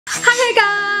Hi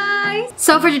guys!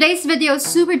 So for today's video,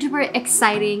 super duper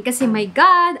exciting kasi my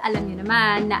God, alam niyo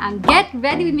naman na ang Get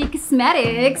Ready With Me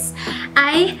Cosmetics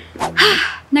ay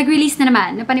nag-release na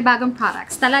naman ng panibagong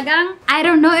products. Talagang, I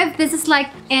don't know if this is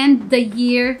like end the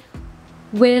year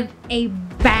with a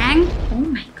bang. Oh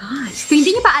my gosh! Kung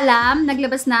hindi niyo pa alam,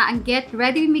 naglabas na ang Get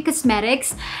Ready With Me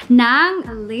Cosmetics ng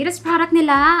latest product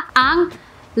nila, ang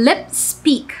Lip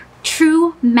Speak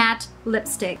True Matte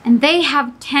Lipstick. And they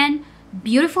have 10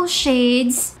 beautiful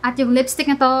shades. At yung lipstick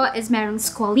na to is merong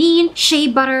squalene, shea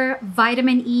butter,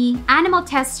 vitamin E, animal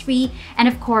test-free,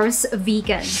 and of course,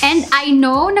 vegan. And I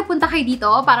know napunta kayo dito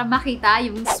para makita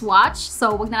yung swatch.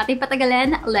 So, wag na natin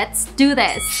patagalin. Let's do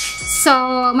this! So,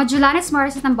 Majulanes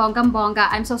Morissette ng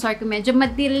bonggang-bongga. I'm so sorry kung medyo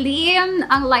madilim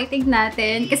ang lighting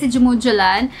natin kasi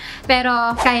jumujulan. Pero,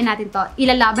 kaya natin to.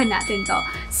 Ilalaban natin to.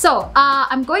 So,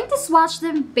 I'm going to swatch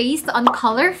them based on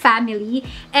color family.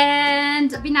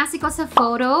 And, binasi ko sa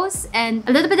photos and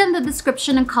a little bit in the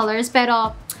description ng colors.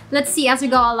 Pero, let's see as we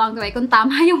go along the way kung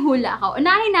tama yung hula ko.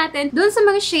 Unahin natin dun sa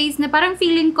mga shades na parang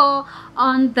feeling ko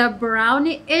on the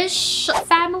brownish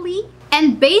family.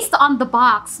 And based on the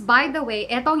box, by the way,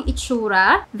 etong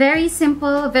itsura. Very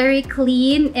simple, very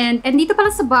clean. And dito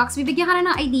pala sa box, bibigyan ka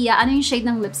na ng idea ano yung shade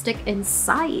ng lipstick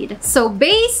inside. So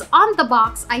based on the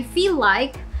box, I feel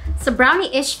like sa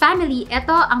brownie-ish family,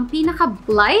 ito ang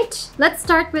pinaka-blight. Let's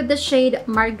start with the shade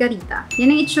Margarita.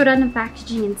 Yan ang itsura ng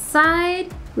packaging inside.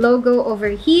 Logo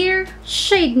over here.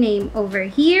 Shade name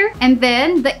over here. And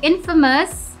then the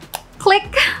infamous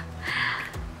click.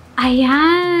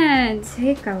 Ayan!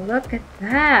 Take a look at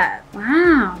that.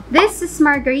 Wow! This is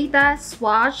Margarita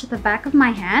Swatch at the back of my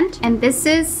hand. And this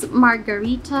is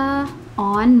Margarita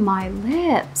on my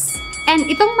lips. And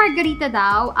itong Margarita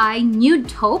daw ay nude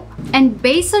taupe. And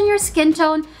based on your skin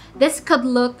tone, this could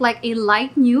look like a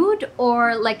light nude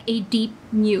or like a deep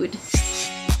nude.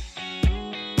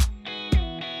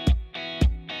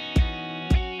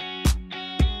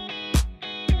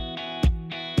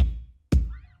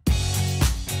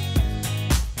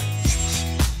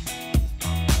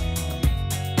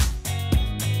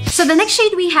 So the next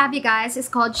shade we have, you guys, is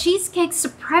called Cheesecake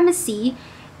Supremacy.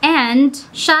 And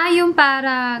siya yung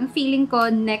parang feeling ko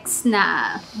next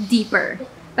na deeper.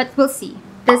 But we'll see.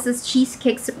 This is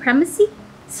Cheesecake Supremacy.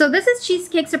 So this is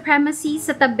Cheesecake Supremacy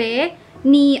sa tabi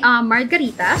ni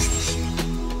Margarita.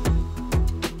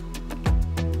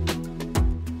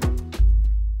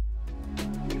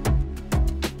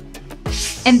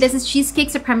 And this is Cheesecake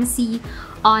Supremacy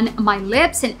on my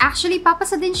lips. And actually,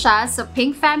 papasa din siya sa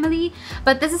pink family.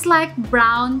 But this is like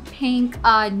brown, pink,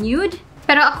 nude.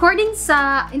 Pero according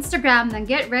sa Instagram ng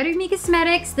Get Ready With Me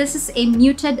Cosmetics, this is a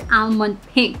muted almond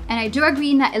pink. And I do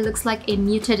agree na it looks like a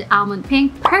muted almond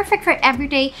pink. Perfect for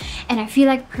everyday. And I feel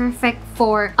like perfect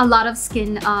for a lot of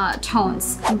skin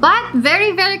tones. But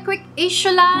very, very quick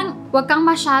issue lang. Huwag kang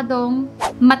masyadong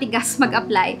matigas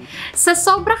mag-apply. Sa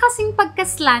sobra kasing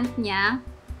pagka-slant niya,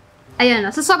 ayan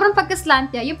na, sa sobrang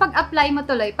pagka-slant niya, yung pag-apply mo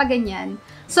tuloy, pag ganyan.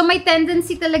 So may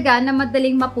tendency talaga na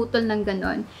madaling maputol ng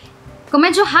ganon. Kung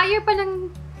medyo higher pa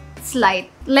ng slight,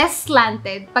 less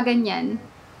slanted, pag ganyan.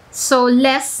 So,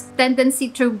 less tendency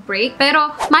to break.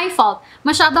 Pero, my fault.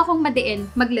 Masyado akong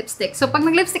madiin mag-lipstick. So, pag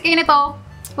mag-lipstick kayo nito,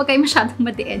 huwag kayo masyadong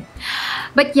madiin.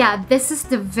 But yeah, this is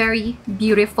the very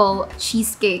beautiful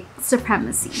Cheesecake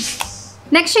Supremacy.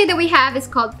 Next shade that we have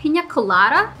is called Piña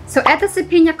Colada. So, eto si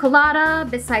Piña Colada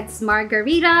besides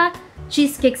Margarita,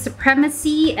 Cheesecake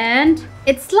Supremacy, and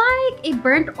it's like a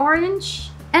burnt orange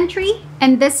entry.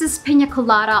 And this is Piña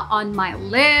Colada on my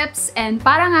lips. And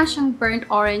parang nga siyang burnt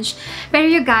orange. Pero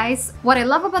you guys, what I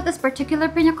love about this particular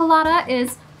Piña Colada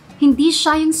is hindi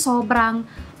siya yung sobrang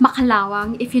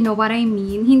makalawang, if you know what I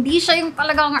mean. Hindi siya yung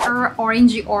talagang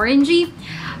orangey-orangey.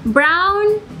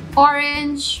 Brown,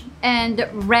 orange, and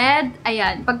red.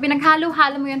 Ayan. Pag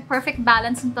pinaghalo-halo mo yun, perfect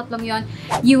balance ng tatlong yun,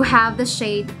 you have the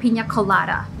shade Piña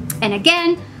Colada. And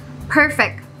again,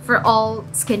 perfect for all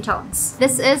skin tones.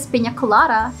 This is Piña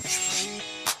Colada.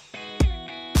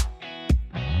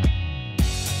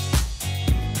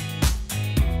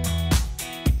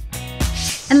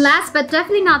 And last but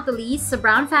definitely not the least, the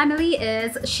brown family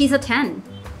is She's a 10.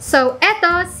 So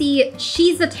eto si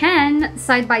She's a 10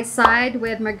 side by side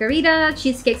with Margarita,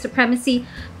 Cheesecake Supremacy,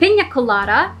 Piña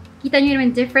Colada. Kita nyo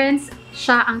naman difference.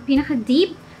 Siya ang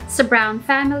pinaka-deep sa brown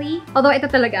family. Although ito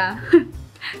talaga,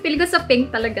 feeling ko sa pink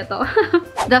talaga to.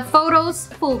 The photos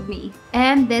fooled me.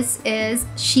 And this is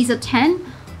She's a 10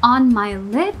 on my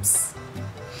lips.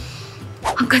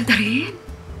 Ang ganda rin.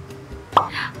 Oh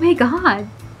my God.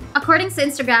 According to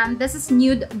Instagram, this is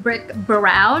nude brick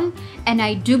brown. And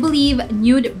I do believe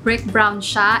nude brick brown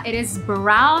siya. It is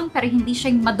brown, pero hindi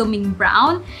siya yung maduming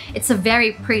brown. It's a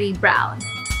very pretty brown.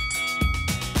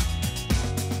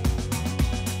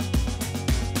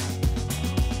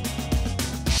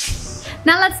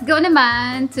 Now let's go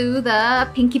naman to the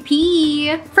Pinky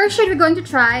P. First shade we're going to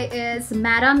try is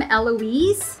Madame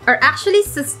Eloise. Or actually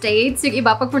sa States, yung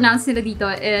iba pag pronounce nila dito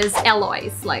is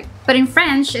Eloise. But in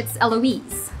French, it's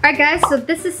Eloise. Alright guys, so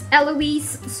this is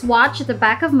Eloise swatch at the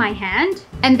back of my hand.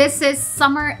 And this is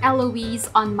Summer Eloise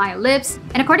on my lips.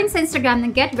 And according to Instagram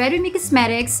ng GRWM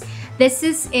Cosmetics, this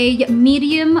is a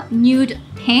medium nude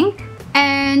pink.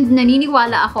 And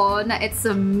naniniwala ako na it's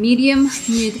a medium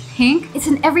nude pink. It's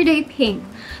an everyday pink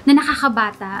na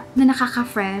nakakabata, na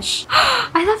nakaka-fresh.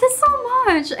 I love this so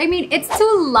much! I mean, it's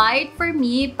too light for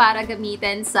me para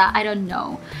gamitin sa, I don't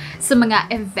know, sa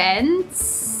mga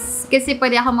events. Kasi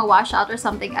pwede ako ma-wash out or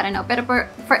something, I don't know. Pero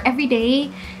for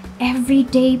everyday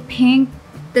pink,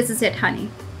 this is it, honey.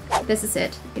 This is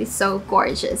it. It is so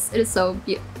gorgeous. It is so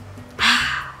beautiful.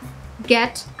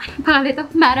 Get,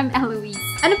 Madame Eloise.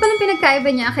 Ano palang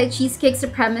pinagkaiba niya kay Cheesecake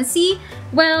Supremacy?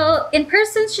 Well, in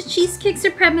person, Cheesecake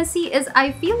Supremacy is,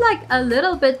 I feel like, a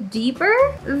little bit deeper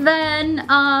than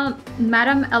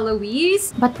Madame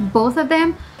Eloise. But both of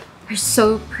them are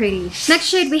so pretty. Next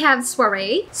shade, we have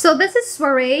Soiree. So this is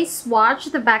Soiree swatch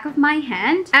at the back of my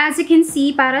hand. As you can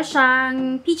see, para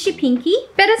siyang peachy pinky.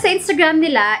 Pero sa Instagram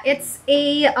nila, it's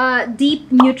a deep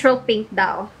neutral pink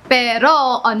daw.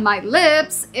 Pero on my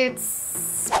lips, it's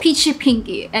peachy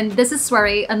pinky. And this is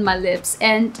Soiree on my lips.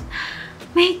 And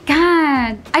my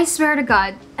God! I swear to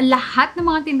God, lahat ng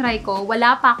mga tinry ko,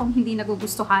 wala pa akong hindi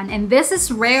nagugustuhan. And this is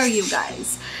rare, you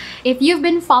guys. If you've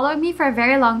been following me for a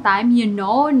very long time, you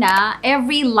know na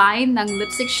every line ng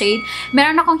lipstick shade,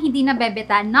 meron akong hindi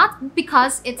nabebetan. Not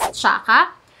because it's tsaka,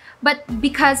 but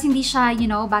because hindi siya, you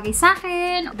know, bagay sa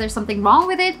akin. There's something wrong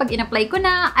with it. Pag in-apply ko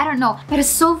na, I don't know. Pero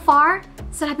so far,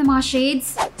 sa lahat ng mga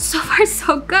shades, so far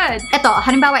so good. Ito,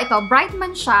 halimbawa ito, bright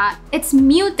man siya. It's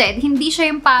muted. Hindi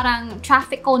siya yung parang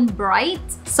traffic cone bright.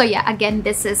 So yeah, again,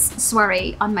 this is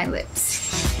Soiree on my lips.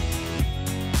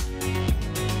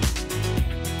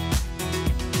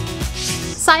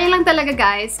 Sayang lang talaga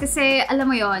guys, kasi alam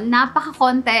mo yon,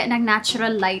 napaka-konti ng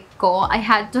natural light ko. I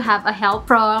had to have a help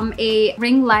from a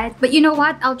ring light. But you know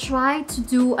what? I'll try to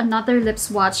do another lip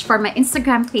swatch for my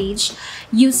Instagram page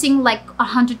using like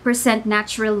 100%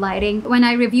 natural lighting. When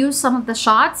I review some of the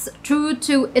shots, true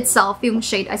to itself yung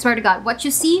shade. I swear to God, what you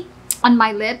see on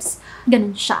my lips,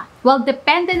 ganun siya. Well,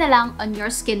 depende na lang on your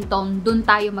skin tone. Dun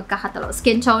tayo magkakatalo.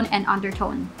 Skin tone and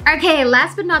undertone. Okay,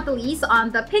 last but not the least,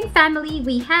 on the pink family,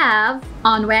 we have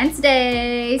on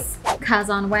Wednesdays.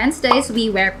 Because on Wednesdays, we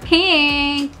wear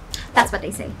pink. That's what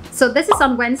they say. So this is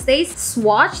on Wednesdays.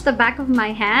 Swatch the back of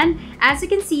my hand. As you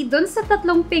can see, dun sa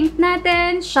tatlong pink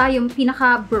natin, siya yung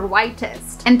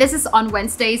pinaka-brightest. And this is on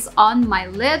Wednesdays on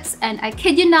my lips. And I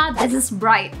kid you not, this is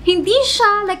bright. Hindi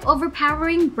siya like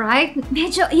overpowering bright.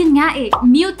 Medyo, yun nga eh,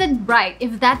 muted bright,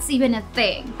 if that's even a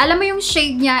thing. Alam mo yung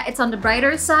shade niya, it's on the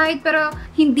brighter side, pero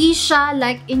hindi siya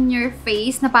like in your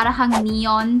face na parang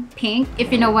neon pink,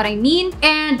 if you know what I mean.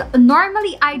 And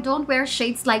normally, I don't wear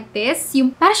shades like this.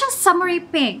 Yung parang siyang summery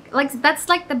pink. Like, that's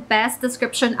like the best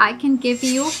description I can give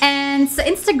you. And sa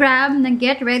Instagram ng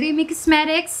GRWM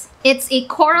Cosmetics, it's a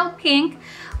coral pink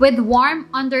with warm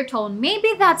undertone.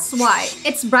 Maybe that's why.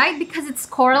 It's bright because it's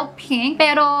coral pink,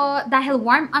 pero dahil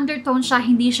warm undertone siya,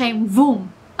 hindi siya yung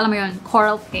boom. Alam mo yun,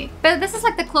 coral pink. But this is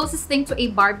like the closest thing to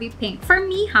a Barbie pink. For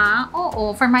me, ha?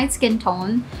 Oo, for my skin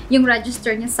tone, yung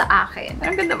register niya sa akin.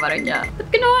 Parang ganda pa rin niya.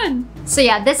 Ba't ganoon? So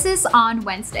yeah, this is on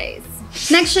Wednesdays.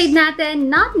 Next shade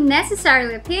natin, not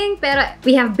necessarily pink, pero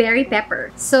we have Berry Pepper.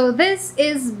 So this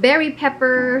is Berry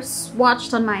Pepper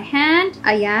swatched on my hand.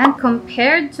 Ayan,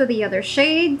 compared to the other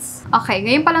shades. Okay,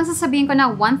 ngayon pa lang sasabihin ko na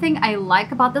one thing I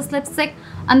like about this lipstick,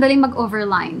 ang daling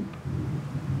mag-overline.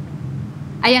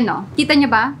 Ayan no, kita nyo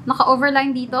ba?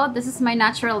 Naka-overline dito. This is my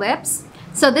natural lips.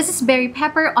 So this is Berry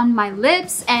Pepper on my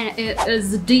lips and it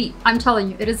is deep. I'm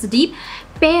telling you, it is deep.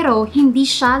 Pero hindi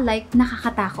siya like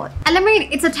nakakatakot. Alam mo yun,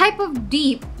 it's a type of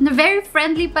deep na very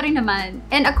friendly pa rin naman.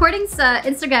 And according sa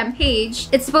Instagram page,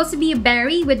 it's supposed to be a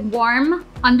berry with warm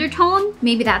undertone.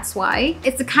 Maybe that's why.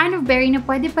 It's the kind of berry na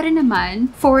pwede pa rin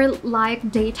naman for like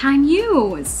daytime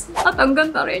use. At ang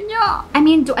ganda rin niya. I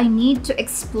mean, do I need to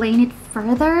explain it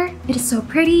further? It is so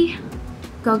pretty.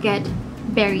 Go get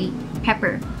Berry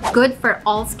Pepper. Good for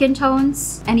all skin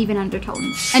tones and even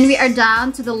undertones. And we are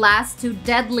down to the last two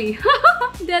deadly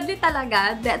Deadly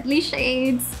talaga. Deadly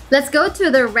shades. Let's go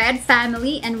to the red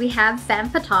family and we have Femme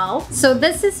Fatale. So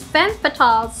this is Femme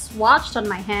Fatale swatched on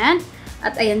my hand.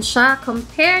 At ayan siya,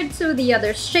 compared to the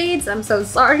other shades. I'm so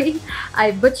sorry.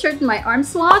 I butchered my arm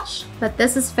swatch. But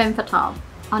this is Femme Fatale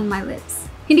on my lips.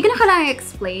 Hindi ko na kailangan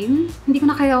explain. Hindi ko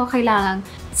na kailangan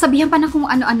sabihan pa na kung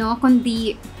ano-ano,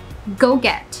 kundi go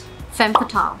get Femme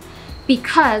Fatale.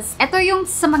 Because ito yung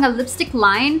sa mga lipstick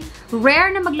line,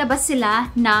 rare na maglabas sila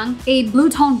ng a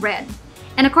blue tone red.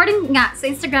 And according nga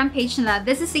sa Instagram page nila,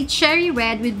 this is a cherry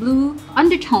red with blue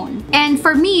undertone. And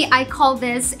for me, I call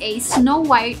this a Snow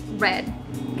White red.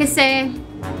 Kasi,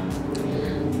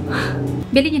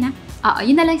 bilhin niyo na.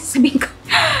 Yun na lang sasabihin ko.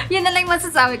 Yun na lang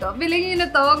masasabi ko. Bilhin niyo na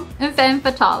to, Femme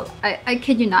Fatale. I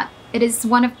kid you not. It is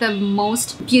one of the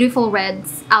most beautiful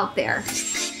reds out there.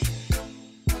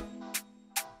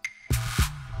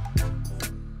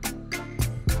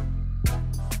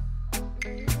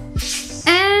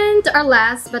 Our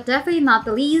last but definitely not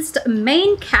the least,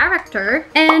 main character.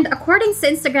 And according to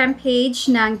Instagram page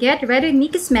ng Get Ready with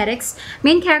Me Cosmetics,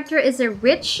 main character is a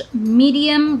rich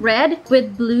medium red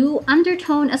with blue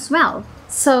undertone as well.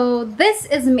 So this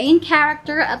is main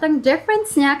character at ang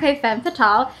difference niya kay Femme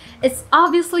Fatale is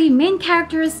obviously main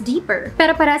character is deeper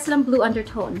pero parehas lang blue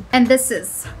undertone. And this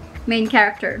is main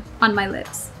character on my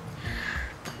lips.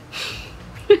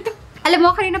 Alam mo,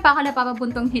 kanina pa ako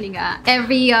napapabuntong hininga.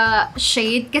 Every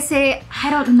shade, kasi, I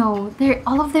don't know,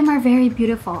 all of them are very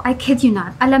beautiful. I kid you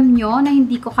not. Alam nyo na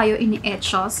hindi ko kayo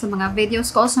ini-etcho sa mga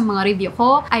videos ko, sa mga review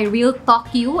ko. I real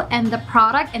talk you and the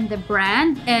product and the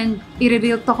brand, and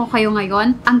i-real talk ko kayo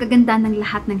ngayon. Ang gaganda ng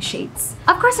lahat ng shades.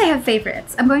 Of course, I have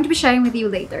favorites. I'm going to be sharing with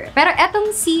you later. Pero etong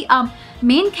si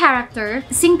main character,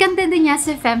 singkanta din niya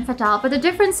si Femme Fatale, but the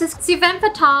difference is, si Femme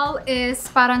Fatale is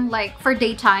parang like for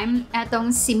daytime,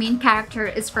 etong si main character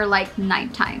is for like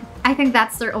nighttime. I think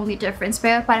that's their only difference.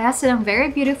 Pero parehas silang very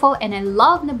beautiful and I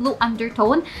love na blue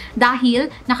undertone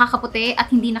dahil nakakaputi at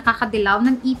hindi nakakadilaw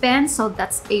ng ipin. So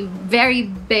that's a very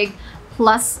big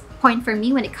plus point for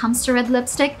me when it comes to red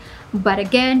lipstick. But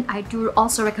again, I do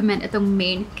also recommend itong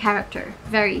main character.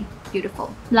 Very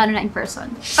beautiful. Lalo na in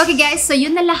person. Okay guys, so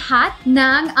yun na lahat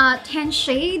ng 10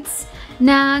 shades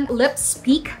ng Lips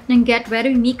Peak ng Get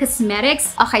Ready with Me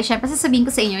Cosmetics. Okay, syempre sasabihin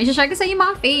ko sa inyo, i-share ko sa inyo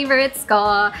mga favorites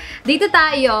ko. Dito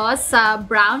tayo sa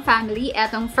brown family,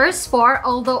 etong first four,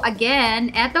 although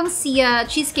again, etong si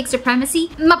Cheesecake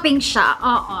Supremacy, mapink siya.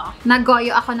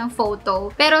 Nagoyo ako ng photo.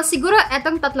 Pero siguro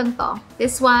etong tatlong to.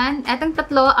 This one, etong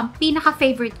tatlo, ang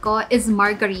pinaka-favorite ko is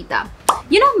Margarita.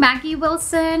 You know Maggie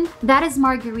Wilson? That is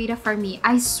Margarita for me.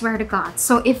 I swear to God.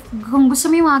 So kung gusto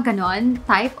mo yung mga ganon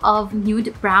type of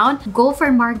nude brown, go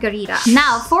for Margarita.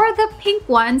 Now, for the pink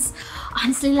ones,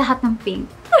 honestly, lahat ng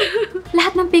pink.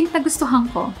 Lahat ng pink na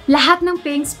gustuhan ko. Lahat ng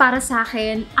pinks para sa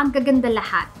akin, ang gaganda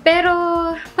lahat. Pero,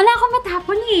 wala akong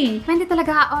matapon eh. Hindi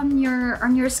talaga on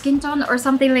your skin tone or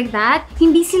something like that.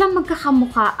 Hindi sila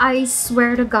magkakamuka. I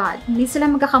swear to God. Hindi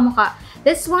sila magkakamuka.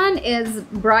 This one is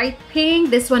bright pink,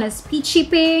 this one is peachy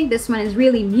pink, this one is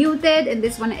really muted, and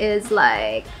this one is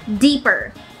like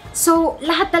deeper. So,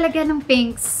 lahat talaga ng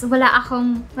pinks, wala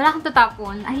akong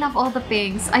tatapon. I love all the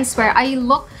pinks. I swear, I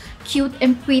look cute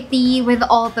and pretty with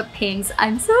all the pinks.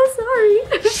 I'm so sorry.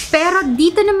 Pero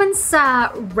dito naman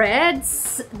sa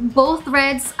reds, both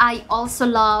reds I also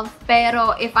love.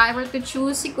 Pero if I were to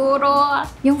choose, siguro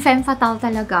yung Femme Fatale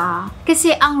talaga.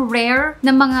 Kasi ang rare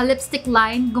ng mga lipstick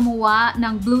line gumawa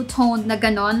ng blue tone na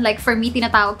ganon. Like for me,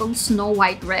 tinatawag kong Snow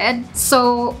White red.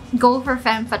 So, go for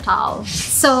Femme Fatale.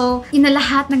 So, yun na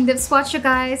lahat ng lip swatch, you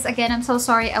guys. Again, I'm so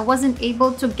sorry. I wasn't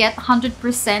able to get 100%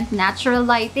 natural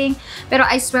lighting. Pero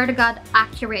I swear to God,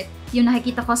 accurate. Yung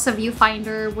nakikita ko sa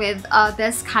viewfinder with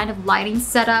this kind of lighting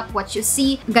setup, what you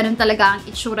see, ganun talaga ang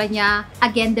itsura niya.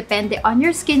 Again, depende on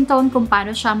your skin tone kung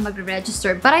paano siya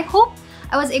mag-register. But I hope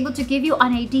I was able to give you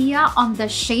an idea on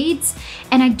the shades,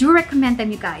 and I do recommend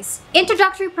them, you guys.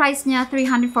 Introductory price niya,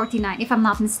 $349 if I'm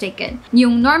not mistaken.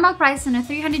 Yung normal price na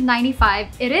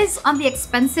 $395, it is on the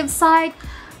expensive side.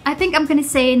 I think I'm gonna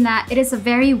say na it is a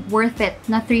very worth it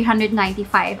na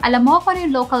 $395. Alam mo kung ano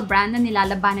yung local brand na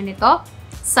nilalabanan nito?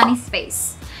 Sunny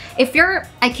Space. If you're,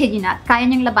 I kid you not, kaya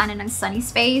niyang labanan ng Sunny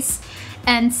Space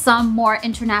and some more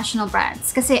international brands.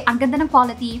 Kasi ang ganda ng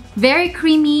quality, very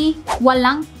creamy,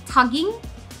 walang tugging,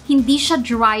 hindi siya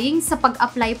drying sa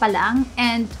pag-apply pa lang.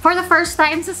 And for the first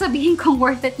time, sasabihin kong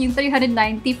worth it yung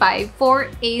 $395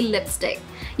 for a lipstick.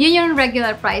 Yun yung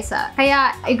regular price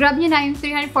Kaya, i-grab nyo na yung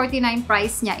 $349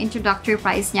 price niya, introductory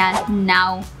price niya,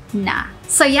 now na.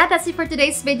 So yeah, that's it for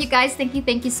today's video, guys. Thank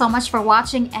you so much for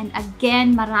watching. And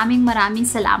again, maraming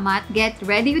salamat. Get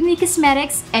Ready With Me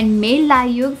Cosmetics and May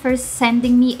Layug for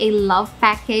sending me a love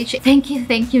package. Thank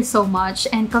you so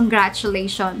much. And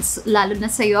congratulations, lalo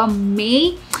na sa'yo,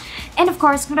 May. And of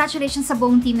course, congratulations sa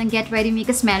buong team ng Get Ready With Me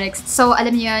Cosmetics. So,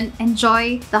 alam niyo yun,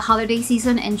 enjoy the holiday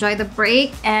season, enjoy the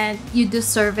break, and you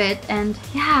deserve it. And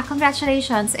yeah,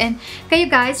 congratulations. And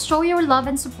kayo guys, show your love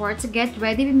and support to Get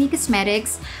Ready With Me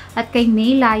Cosmetics at kay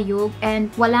May Layug. And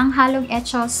walang halong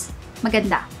echos,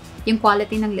 maganda yung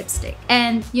quality ng lipstick.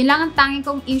 And yun lang ang tanging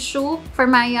kong issue for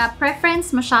my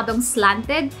preference, masyadong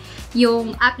slanted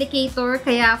yung applicator.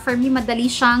 Kaya for me,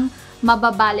 madali siyang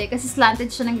mababali kasi slanted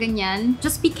siya ng ganyan.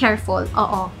 Just be careful.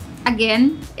 Oo.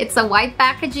 Again, it's a white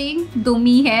packaging.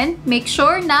 Dumihin. Make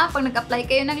sure na pag nag-apply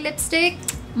kayo ng lipstick,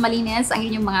 malinis ang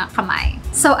inyong mga kamay.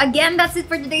 So again, that's it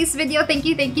for today's video. Thank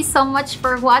you so much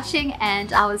for watching and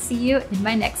I will see you in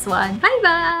my next one.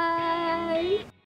 Bye-bye!